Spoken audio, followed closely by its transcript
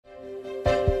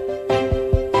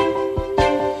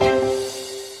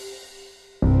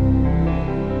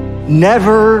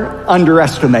Never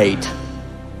underestimate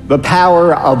the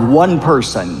power of one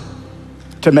person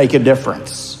to make a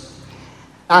difference.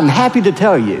 I'm happy to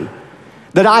tell you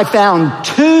that I found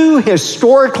two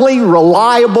historically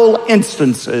reliable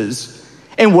instances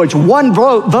in which one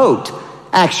vote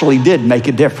actually did make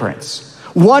a difference.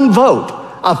 One vote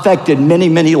affected many,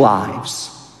 many lives.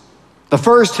 The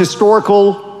first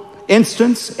historical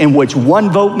instance in which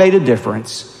one vote made a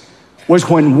difference was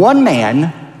when one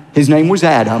man, his name was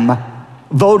Adam,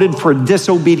 voted for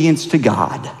disobedience to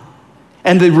God.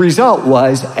 And the result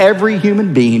was every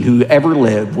human being who ever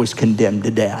lived was condemned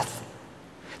to death.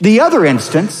 The other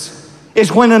instance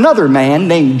is when another man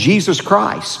named Jesus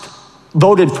Christ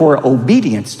voted for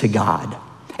obedience to God.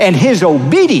 And his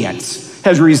obedience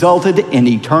has resulted in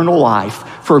eternal life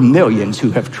for millions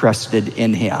who have trusted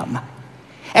in him.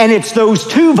 And it's those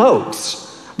two votes,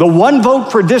 the one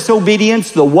vote for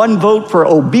disobedience, the one vote for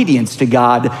obedience to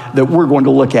God, that we're going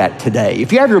to look at today.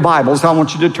 If you have your Bibles, I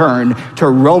want you to turn to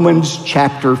Romans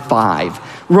chapter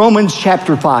 5. Romans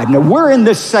chapter 5. Now, we're in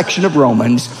this section of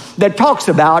Romans that talks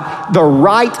about the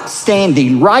right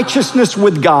standing, righteousness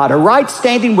with God. A right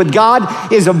standing with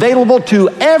God is available to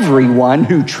everyone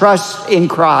who trusts in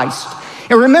Christ.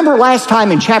 And remember last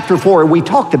time in chapter 4, we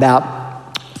talked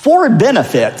about 4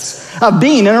 benefits of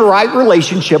being in a right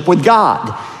relationship with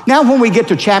God. Now, when we get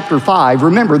to chapter 5,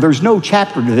 remember, there's no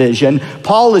chapter division.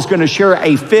 Paul is going to share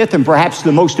a 5th and perhaps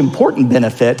the most important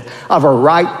benefit of a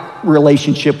right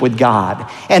relationship with God.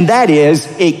 And that is,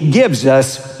 it gives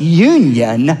us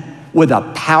union with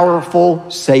a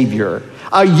powerful Savior.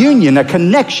 A union, a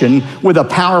connection with a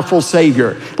powerful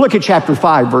Savior. Look at chapter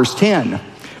 5, verse 10.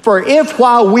 For if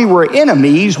while we were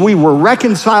enemies, we were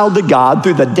reconciled to God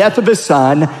through the death of his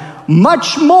Son,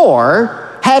 much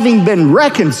more, having been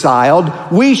reconciled,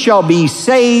 we shall be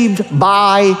saved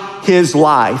by his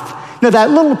life. Now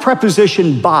that little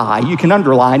preposition by, you can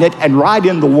underline it and write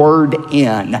in the word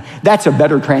in. That's a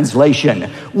better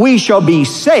translation. We shall be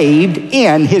saved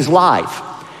in his life.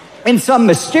 In some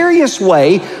mysterious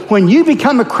way, when you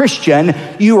become a Christian,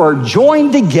 you are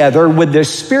joined together with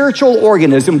this spiritual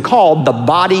organism called the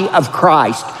body of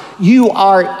Christ. You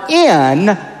are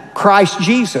in Christ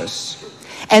Jesus.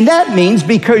 And that means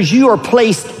because you are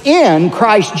placed in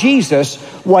Christ Jesus,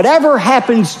 whatever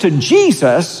happens to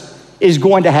Jesus is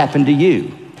going to happen to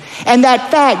you. And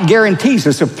that fact guarantees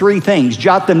us of 3 things.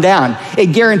 Jot them down. It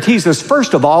guarantees us,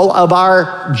 first of all, of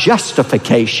our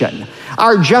justification.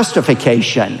 Our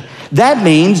justification. That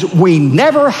means we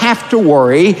never have to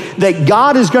worry that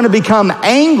God is going to become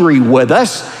angry with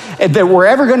us, that we're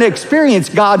ever going to experience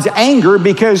God's anger,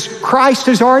 because Christ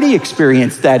has already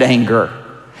experienced that anger.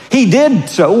 He did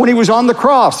so when he was on the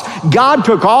cross. God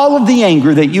took all of the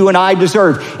anger that you and I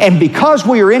deserve. And because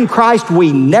we are in Christ,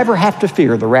 we never have to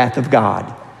fear the wrath of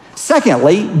God.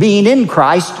 Secondly, being in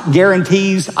Christ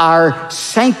guarantees our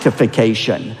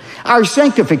sanctification. Our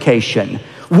sanctification.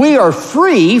 We are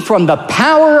free from the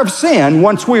power of sin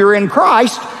once we are in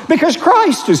Christ, because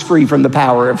Christ is free from the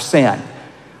power of sin.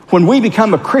 When we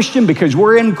become a Christian because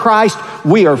we're in Christ,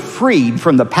 we are freed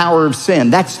from the power of sin.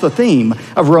 That's the theme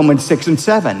of Romans 6 and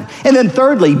 7. And then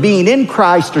thirdly, being in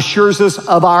Christ assures us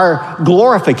of our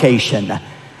glorification.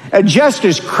 Just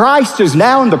as Christ is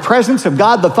now in the presence of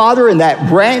God the Father in that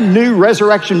brand new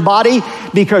resurrection body,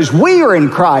 because we are in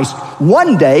Christ,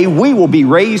 one day we will be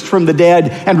raised from the dead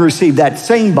and receive that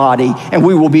same body, and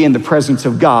we will be in the presence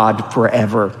of God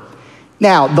forever.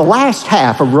 Now, the last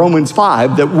half of Romans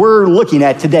 5 that we're looking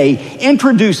at today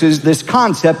introduces this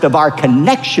concept of our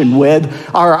connection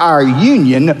with, our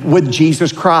union with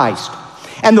Jesus Christ.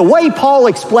 And the way Paul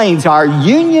explains our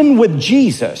union with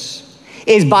Jesus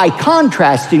is by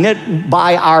contrasting it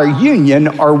by our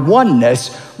union or oneness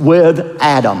with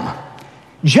Adam.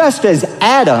 Just as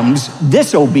Adam's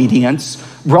disobedience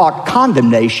brought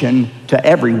condemnation to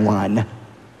everyone,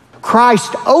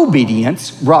 Christ's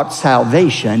obedience brought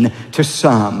salvation to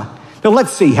some. Now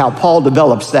let's see how Paul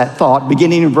develops that thought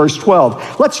beginning in verse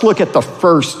 12. Let's look at the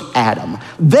first Adam.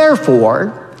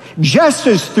 Therefore, just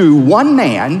as through one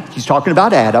man, he's talking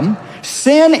about Adam,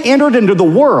 sin entered into the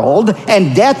world,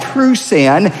 and death through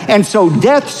sin, and so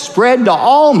death spread to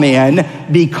all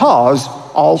men because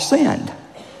all sinned.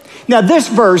 Now this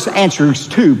verse answers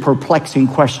 2 perplexing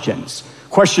questions.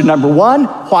 Question number 1,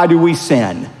 why do we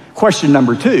sin? Question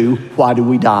number 2, why do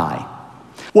we die?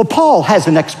 Well, Paul has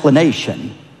an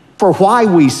explanation for why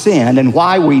we sin and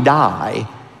why we die.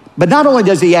 But not only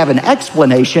does he have an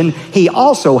explanation, he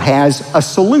also has a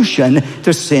solution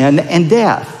to sin and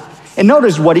death. And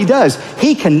notice what he does.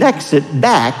 He connects it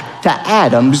back to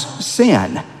Adam's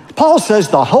sin. Paul says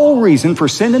the whole reason for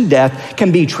sin and death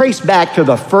can be traced back to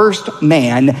the first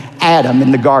man, Adam,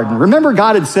 in the garden. Remember,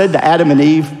 God had said to Adam and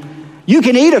Eve, you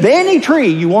can eat of any tree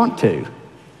you want to,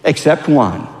 except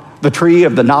one, the tree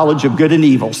of the knowledge of good and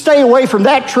evil. Stay away from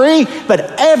that tree, but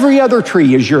every other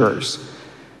tree is yours.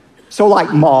 So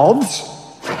like moths,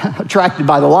 attracted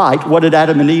by the light, what did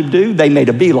Adam and Eve do? They made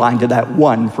a beeline to that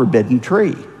one forbidden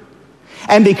tree.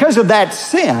 And because of that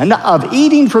sin of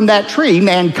eating from that tree,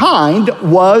 mankind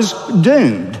was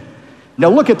doomed. Now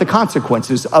look at the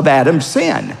consequences of Adam's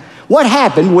sin. What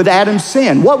happened with Adam's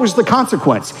sin? What was the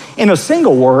consequence? In a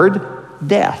single word,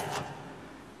 death.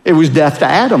 It was death to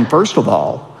Adam, first of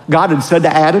all. God had said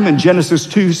to Adam in Genesis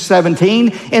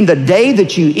 2:17, in the day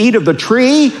that you eat of the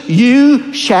tree,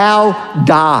 you shall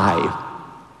die.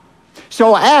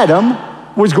 So Adam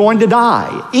was going to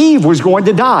die. Eve was going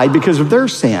to die because of their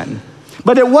sin.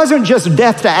 But it wasn't just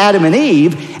death to Adam and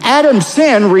Eve. Adam's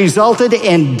sin resulted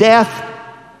in death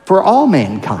for all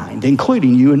mankind,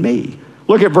 including you and me.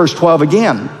 Look at verse 12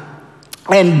 again.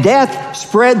 And death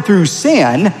spread through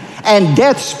sin, and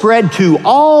death spread to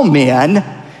all men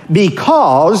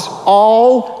because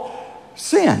all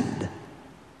sinned.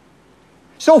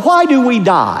 So why do we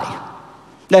die?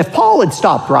 Now, if Paul had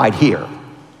stopped right here,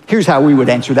 here's how we would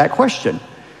answer that question.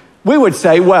 We would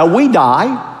say, well, we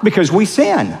die because we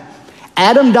sin.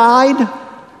 Adam died.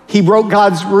 He broke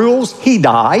God's rules. He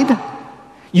died.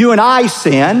 You and I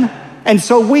sin, and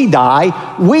so we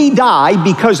die. We die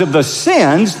because of the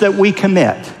sins that we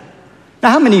commit.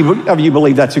 Now, how many of you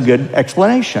believe that's a good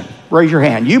explanation? Raise your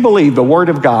hand. You believe the word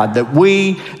of God that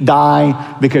we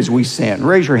die because we sin.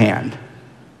 Raise your hand.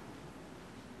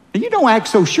 You don't act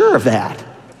so sure of that.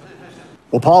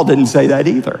 Well, Paul didn't say that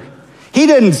either. He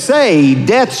didn't say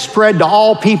death spread to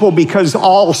all people because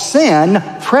all sin,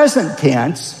 present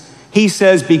tense. He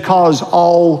says because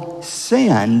all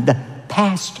sinned,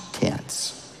 past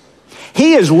tense.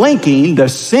 He is linking the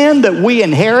sin that we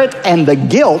inherit and the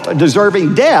guilt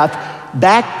deserving death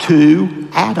back to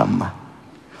Adam.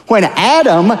 When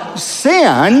Adam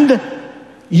sinned,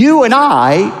 you and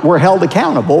I were held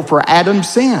accountable for Adam's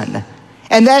sin.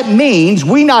 And that means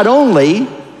we not only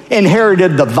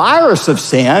inherited the virus of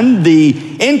sin,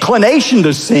 the inclination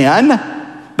to sin,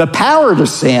 the power to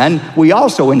sin, we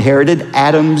also inherited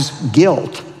Adam's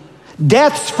guilt.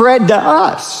 Death spread to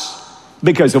us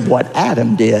because of what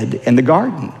Adam did in the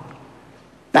garden.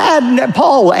 And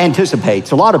Paul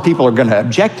anticipates a lot of people are going to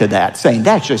object to that, saying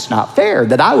that's just not fair,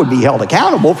 that I would be held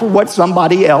accountable for what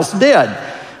somebody else did.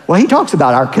 Well, he talks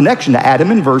about our connection to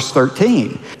Adam in verse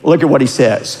 13. Look at what he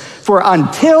says. For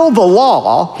until the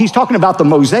law, he's talking about the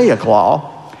Mosaic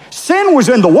law, sin was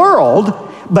in the world,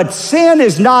 but sin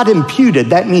is not imputed.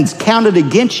 That means counted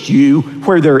against you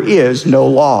where there is no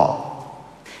law.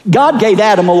 God gave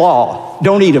Adam a law.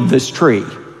 Don't eat of this tree.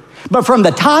 But from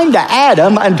the time to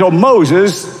Adam until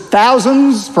Moses,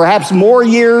 thousands, perhaps more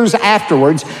years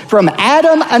afterwards, from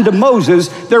Adam unto Moses,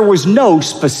 there was no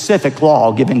specific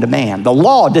law given to man. The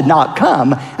law did not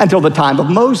come until the time of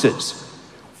Moses.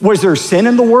 Was there sin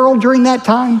in the world during that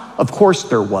time? Of course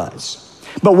there was.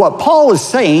 But what Paul is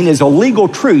saying is a legal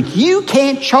truth. You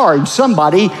can't charge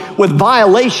somebody with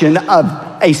violation of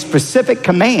a specific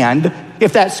command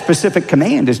if that specific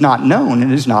command is not known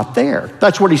and is not there.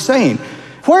 That's what he's saying.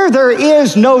 Where there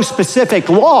is no specific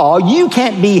law, you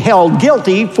can't be held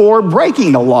guilty for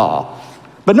breaking the law.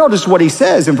 But notice what he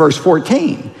says in verse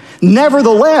 14.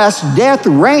 Nevertheless, death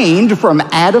reigned from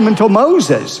Adam until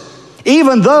Moses,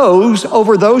 even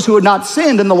over those who had not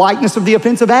sinned in the likeness of the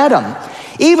offense of Adam.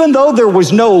 Even though there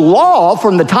was no law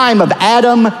from the time of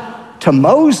Adam to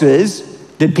Moses,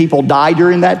 did people die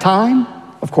during that time?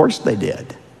 Of course they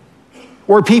did.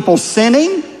 Were people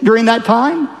sinning during that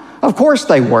time? Of course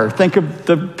they were. Think of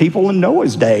the people in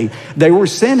Noah's day. They were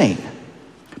sinning.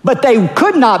 But they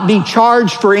could not be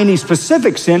charged for any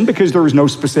specific sin because there was no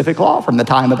specific law from the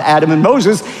time of Adam and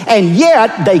Moses, and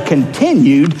yet they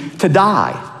continued to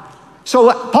die.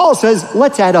 So Paul says,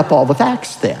 let's add up all the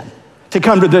facts then to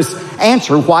come to this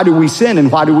answer. Why do we sin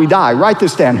and why do we die? Write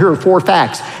this down. Here are 4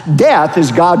 facts. Death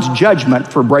is God's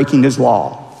judgment for breaking his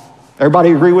law.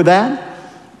 Everybody agree with that?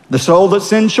 The soul that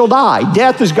sins shall die.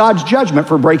 Death is God's judgment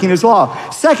for breaking his law.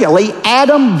 Secondly,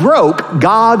 Adam broke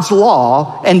God's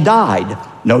law and died.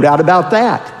 No doubt about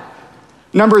that.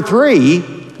 Number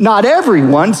 3, not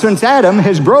everyone since Adam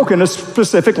has broken a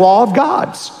specific law of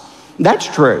God's.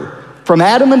 That's true. From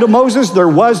Adam unto Moses, there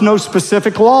was no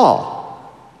specific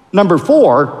law. Number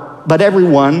 4, but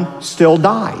everyone still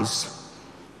dies.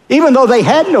 Even though they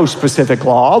had no specific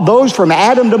law, those from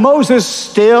Adam to Moses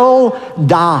still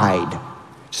died.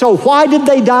 So why did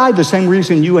they die? The same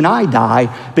reason you and I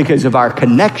die, because of our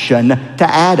connection to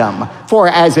Adam. For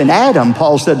as in Adam,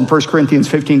 Paul said in 1 Corinthians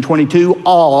 15:22,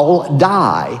 all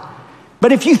die.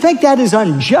 But if you think that is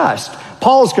unjust,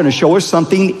 Paul's going to show us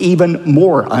something even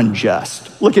more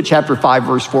unjust. Look at chapter 5,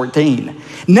 verse 14.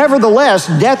 Nevertheless,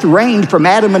 death reigned from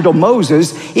Adam until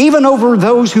Moses, even over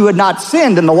those who had not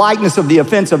sinned in the likeness of the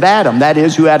offense of Adam, that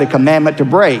is, who had a commandment to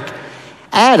break.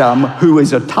 Adam, who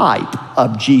is a type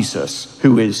of Jesus,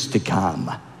 who is to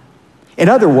come. In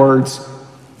other words,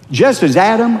 just as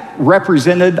Adam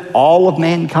represented all of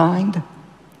mankind,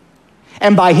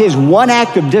 and by his one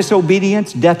act of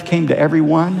disobedience, death came to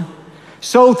everyone,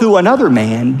 so through another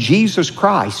man, Jesus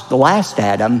Christ, the last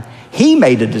Adam, he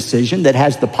made a decision that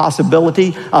has the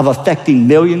possibility of affecting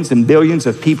millions and billions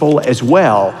of people as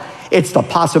well. It's the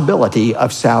possibility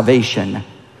of salvation.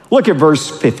 Look at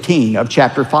verse 15 of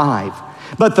chapter 5.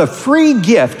 But the free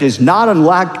gift is not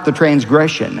unlike the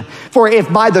transgression. For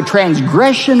if by the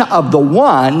transgression of the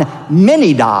one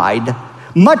many died,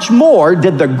 much more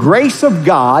did the grace of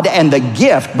God and the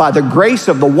gift by the grace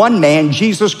of the one man,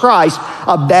 Jesus Christ,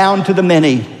 abound to the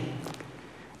many.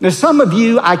 Now, some of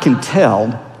you, I can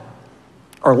tell,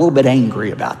 are a little bit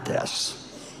angry about this.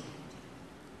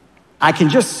 I can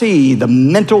just see the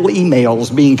mental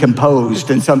emails being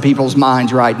composed in some people's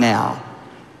minds right now.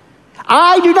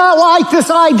 I do not like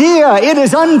this idea. It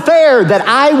is unfair that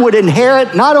I would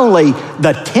inherit not only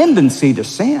the tendency to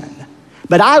sin,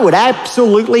 but I would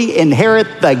absolutely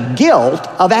inherit the guilt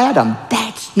of Adam.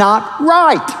 That's not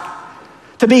right.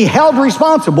 To be held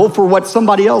responsible for what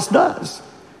somebody else does.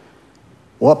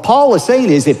 What Paul is saying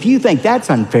is, if you think that's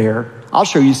unfair, I'll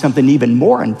show you something even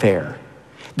more unfair.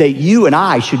 That you and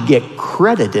I should get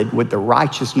credited with the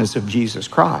righteousness of Jesus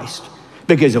Christ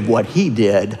because of what he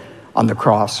did on the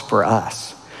cross for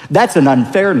us. That's an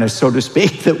unfairness, so to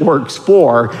speak, that works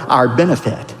for our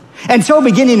benefit. And so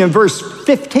beginning in verse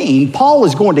 15, Paul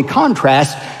is going to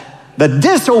contrast the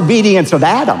disobedience of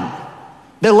Adam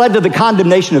that led to the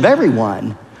condemnation of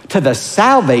everyone to the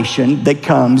salvation that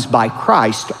comes by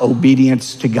Christ's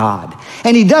obedience to God.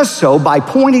 And he does so by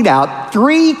pointing out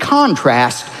three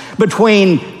contrasts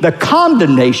between the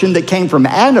condemnation that came from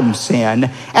Adam's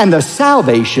sin and the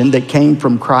salvation that came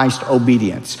from Christ's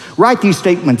obedience. Write these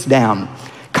statements down.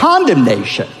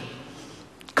 Condemnation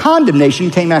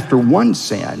came after one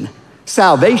sin.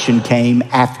 Salvation came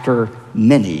after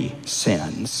many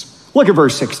sins. Look at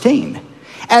verse 16.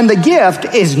 And the gift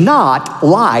is not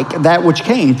like that which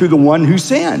came through the one who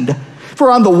sinned.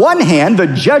 For on the one hand, the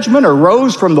judgment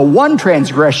arose from the one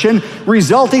transgression,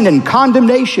 resulting in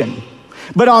condemnation.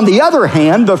 But on the other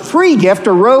hand, the free gift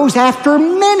arose after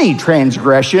many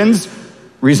transgressions,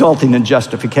 resulting in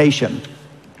justification.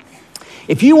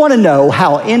 If you want to know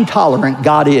how intolerant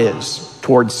God is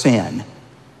towards sin,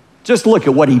 just look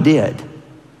at what he did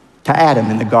to Adam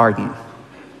in the garden.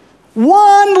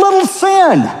 One little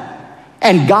sin,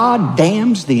 and God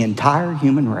damns the entire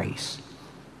human race.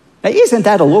 Now, isn't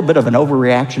that a little bit of an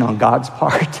overreaction on God's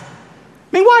part?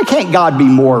 I mean, why can't God be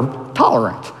more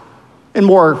tolerant and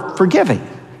more forgiving?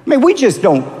 I mean, we just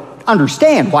don't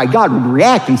understand why God would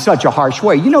react in such a harsh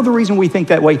way. You know the reason we think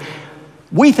that way?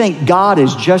 We think God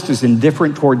is just as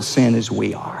indifferent towards sin as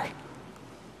we are.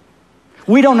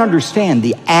 We don't understand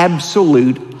the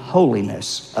absolute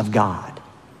holiness of God.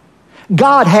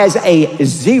 God has a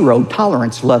zero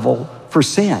tolerance level for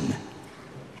sin.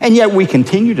 And yet we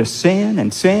continue to sin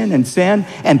and sin and sin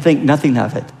and think nothing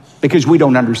of it because we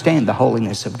don't understand the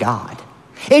holiness of God.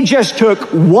 It just took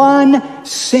one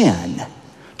sin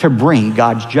to bring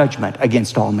God's judgment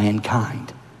against all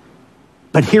mankind.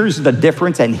 But here's the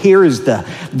difference, and here is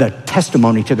the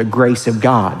testimony to the grace of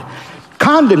God.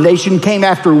 Condemnation came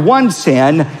after one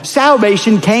sin.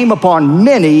 Salvation came upon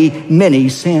many, many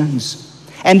sins.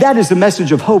 And that is the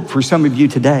message of hope for some of you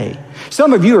today.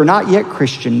 Some of you are not yet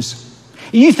Christians.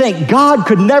 You think God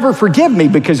could never forgive me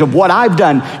because of what I've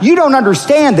done. You don't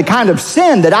understand the kind of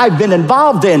sin that I've been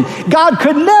involved in. God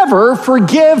could never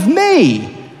forgive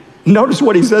me. Notice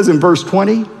what he says in verse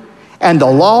 20. And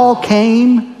the law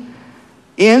came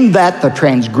in that the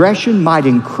transgression might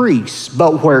increase,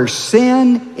 but where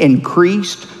sin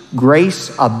increased,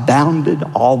 grace abounded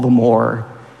all the more.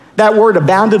 That word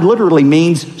abounded literally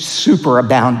means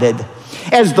superabounded.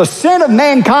 As the sin of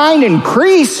mankind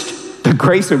increased, the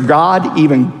grace of God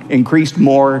even increased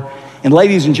more. And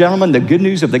ladies and gentlemen, the good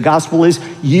news of the gospel is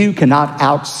you cannot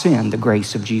out-sin the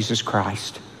grace of Jesus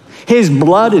Christ. His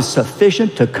blood is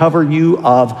sufficient to cover you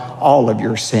of all of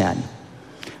your sin.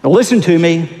 Now listen to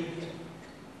me.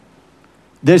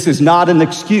 This is not an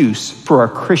excuse for a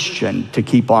Christian to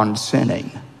keep on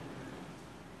sinning.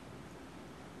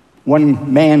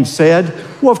 One man said,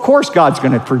 well, of course God's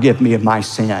going to forgive me of my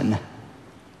sin.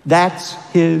 That's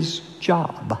his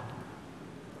job.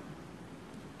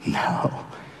 No.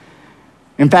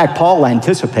 In fact, Paul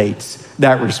anticipates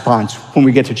that response when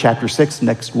we get to chapter 6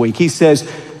 next week. He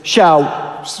says,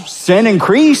 shall sin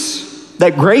increase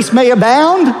that grace may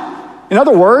abound? In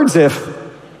other words, if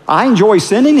I enjoy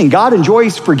sinning and God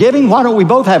enjoys forgiving, why don't we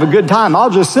both have a good time? I'll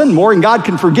just sin more and God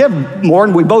can forgive more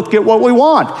and we both get what we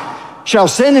want. Shall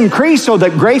sin increase so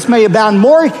that grace may abound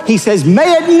more? He says,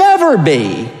 may it never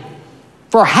be.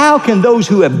 For how can those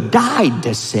who have died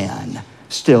to sin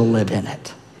still live in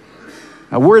it?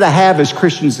 Now, we're to have as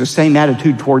Christians the same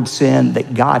attitude towards sin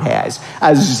that God has,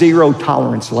 a zero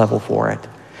tolerance level for it.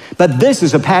 But this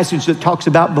is a passage that talks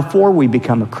about before we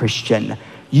become a Christian.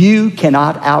 You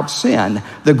cannot out-sin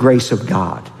the grace of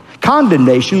God.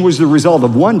 Condemnation was the result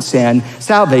of one sin.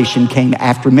 Salvation came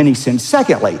after many sins.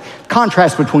 Secondly,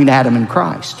 contrast between Adam and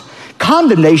Christ.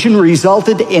 Condemnation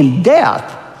resulted in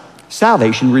death.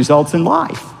 Salvation results in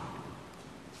life.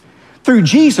 Through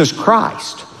Jesus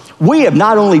Christ, we have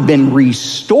not only been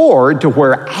restored to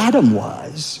where Adam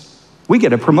was, we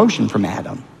get a promotion from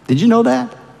Adam. Did you know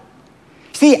that?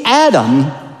 See,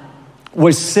 Adam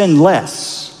was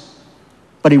sinless,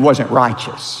 but he wasn't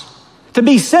righteous. To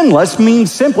be sinless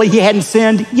means simply he hadn't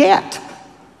sinned yet.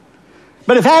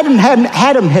 But if Adam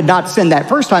had not sinned that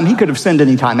first time, he could have sinned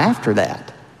any time after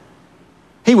that.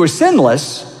 He was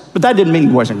sinless, but that didn't mean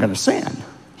he wasn't going to sin.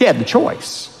 He had the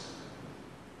choice.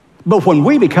 But when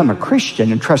we become a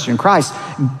Christian and trust in Christ,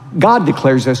 God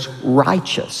declares us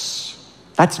righteous.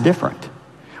 That's different.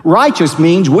 Righteous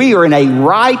means we are in a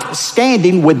right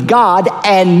standing with God,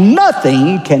 and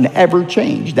nothing can ever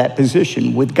change that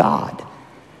position with God.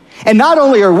 And not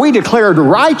only are we declared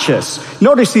righteous,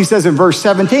 notice he says in verse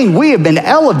 17, we have been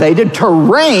elevated to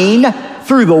reign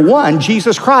through the one,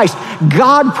 Jesus Christ.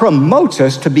 God promotes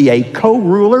us to be a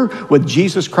co-ruler with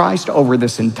Jesus Christ over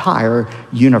this entire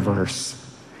universe.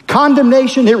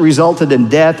 Condemnation, it resulted in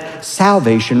death.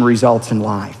 Salvation results in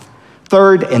life.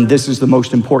 Third, and this is the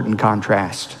most important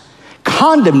contrast,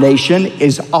 condemnation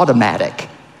is automatic.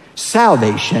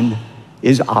 Salvation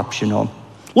is optional.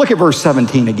 Look at verse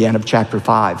 17 again of chapter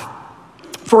 5.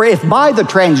 For if by the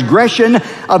transgression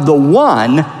of the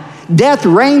one, death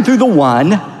reigned through the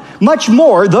one, much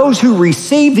more those who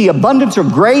receive the abundance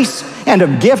of grace and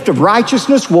of gift of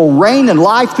righteousness will reign in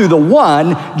life through the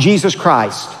one, Jesus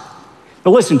Christ.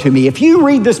 Now listen to me, if you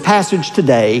read this passage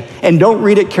today and don't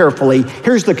read it carefully,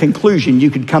 here's the conclusion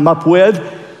you could come up with,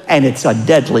 and it's a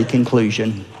deadly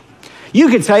conclusion. You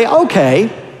could say, okay,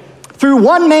 through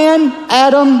one man,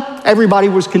 Adam, everybody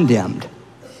was condemned.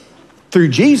 Through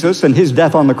Jesus and his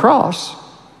death on the cross,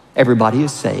 everybody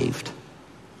is saved.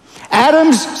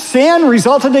 Adam's sin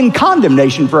resulted in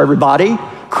condemnation for everybody.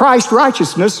 Christ's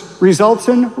righteousness results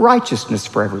in righteousness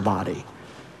for everybody.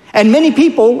 And many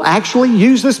people actually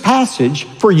use this passage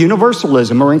for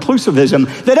universalism or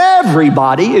inclusivism, that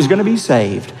everybody is going to be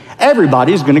saved.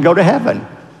 Everybody is going to go to heaven.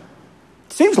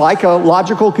 Seems like a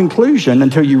logical conclusion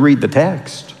until you read the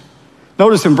text.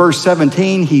 Notice in verse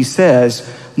 17, he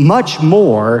says, much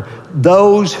more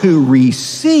those who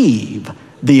receive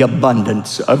the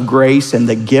abundance of grace and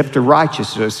the gift of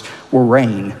righteousness will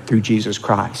reign through Jesus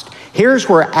Christ. Here's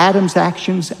where Adam's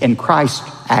actions and Christ's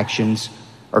actions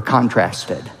are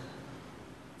contrasted.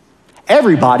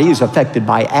 Everybody is affected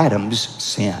by Adam's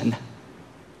sin,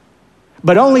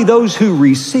 but only those who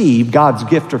receive God's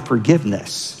gift of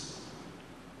forgiveness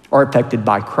are affected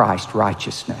by Christ's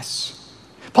righteousness.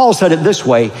 Paul said it this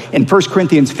way in 1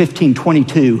 Corinthians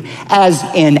 15:22, as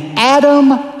in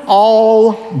Adam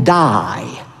all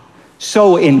die,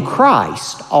 so in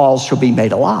Christ all shall be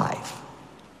made alive.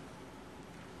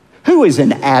 Who is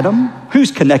in Adam?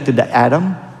 Who's connected to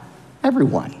Adam?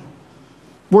 Everyone.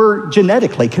 We're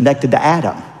genetically connected to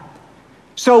Adam.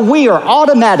 So we are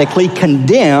automatically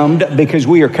condemned because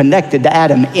we are connected to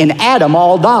Adam. In Adam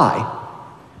all die,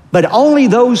 but only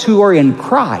those who are in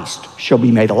Christ shall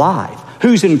be made alive.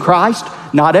 Who's in Christ?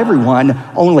 Not everyone,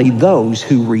 only those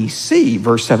who receive,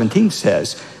 verse 17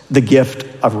 says, the gift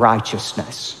of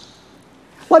righteousness.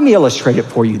 Let me illustrate it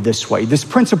for you this way. This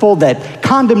principle that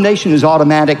condemnation is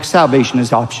automatic, salvation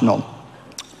is optional.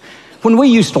 When we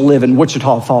used to live in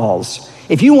Wichita Falls,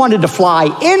 if you wanted to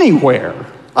fly anywhere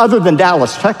other than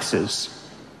Dallas, Texas,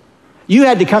 you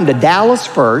had to come to Dallas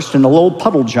first in a little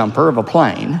puddle jumper of a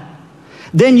plane.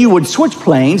 Then you would switch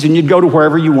planes and you'd go to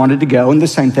wherever you wanted to go, and the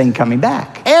same thing coming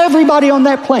back. Everybody on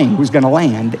that plane was going to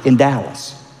land in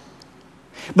Dallas.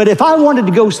 But if I wanted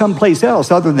to go someplace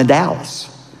else other than Dallas,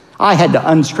 I had to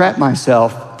unstrap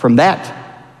myself from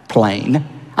that plane.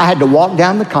 I had to walk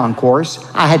down the concourse,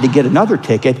 I had to get another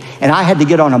ticket, and I had to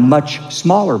get on a much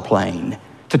smaller plane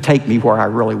to take me where I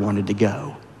really wanted to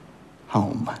go,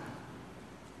 home.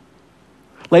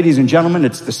 Ladies and gentlemen,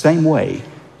 it's the same way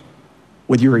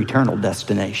with your eternal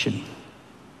destination.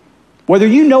 Whether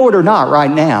you know it or not right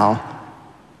now,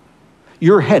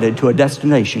 you're headed to a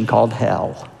destination called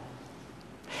hell.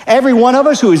 Every one of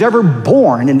us who is ever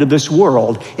born into this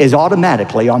world is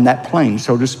automatically on that plane,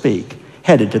 so to speak,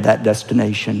 headed to that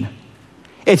destination.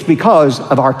 It's because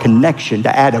of our connection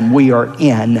to Adam. We are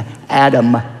in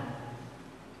Adam.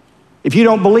 If you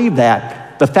don't believe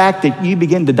that, the fact that you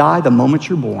begin to die the moment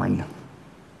you're born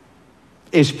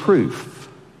is proof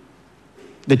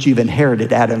that you've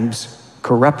inherited Adam's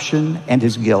corruption and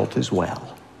his guilt as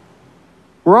well.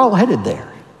 We're all headed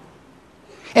there.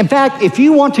 In fact, if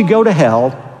you want to go to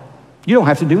hell, you don't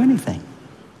have to do anything.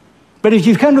 But if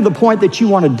you've come to the point that you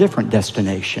want a different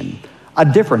destination, a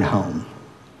different home,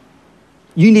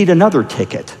 you need another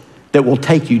ticket that will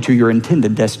take you to your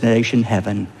intended destination,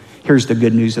 heaven. Here's the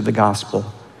good news of the gospel.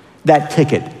 That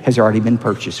ticket has already been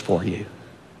purchased for you.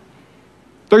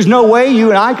 There's no way you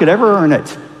and I could ever earn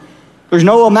it. There's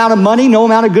no amount of money, no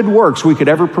amount of good works we could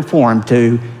ever perform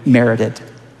to merit it.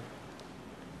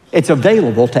 It's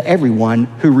available to everyone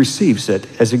who receives it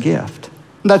as a gift.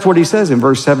 That's what he says in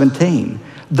verse 17.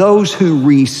 Those who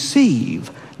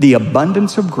receive the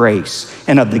abundance of grace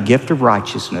and of the gift of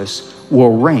righteousness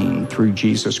will reign through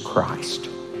Jesus Christ.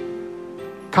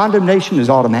 Condemnation is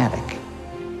automatic.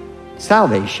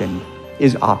 Salvation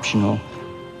is optional.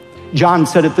 John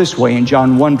said it this way in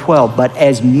John 1:12, but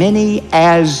as many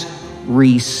as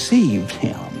received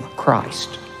him,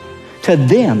 Christ, to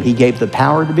them he gave the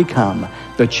power to become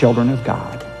the children of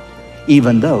God,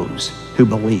 even those who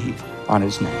believe on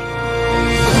his name.